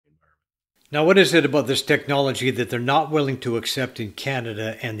Now, what is it about this technology that they're not willing to accept in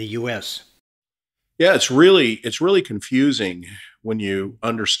Canada and the US? Yeah, it's really confusing when you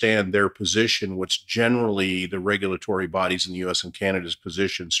understand their position, which generally the regulatory bodies in the US and Canada's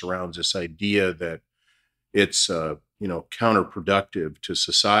position surrounds this idea that it's counterproductive to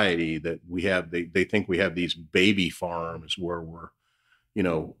society that they think we have these baby farms where we're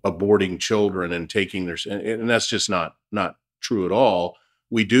aborting children and taking their and that's just not true at all.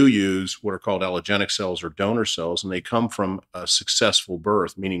 We do use what are called allogenic cells or donor cells, and they come from a successful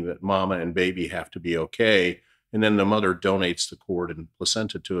birth, meaning that mama and baby have to be okay, and then the mother donates the cord and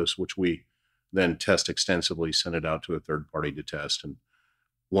placenta to us, which we then test extensively, send it out to a third party to test, and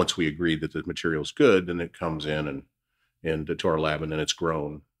once we agree that the material is good, then it comes in and to our lab, and then it's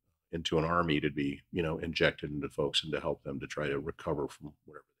grown into an army to be injected into folks and to help them to try to recover from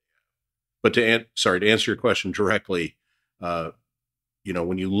whatever. But sorry, to answer your question directly,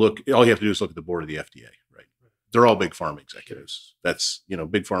 when you look, all you have to do is look at the board of the FDA, right? They're all big pharma executives. That's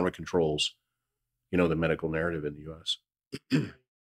big pharma controls the medical narrative in the U.S.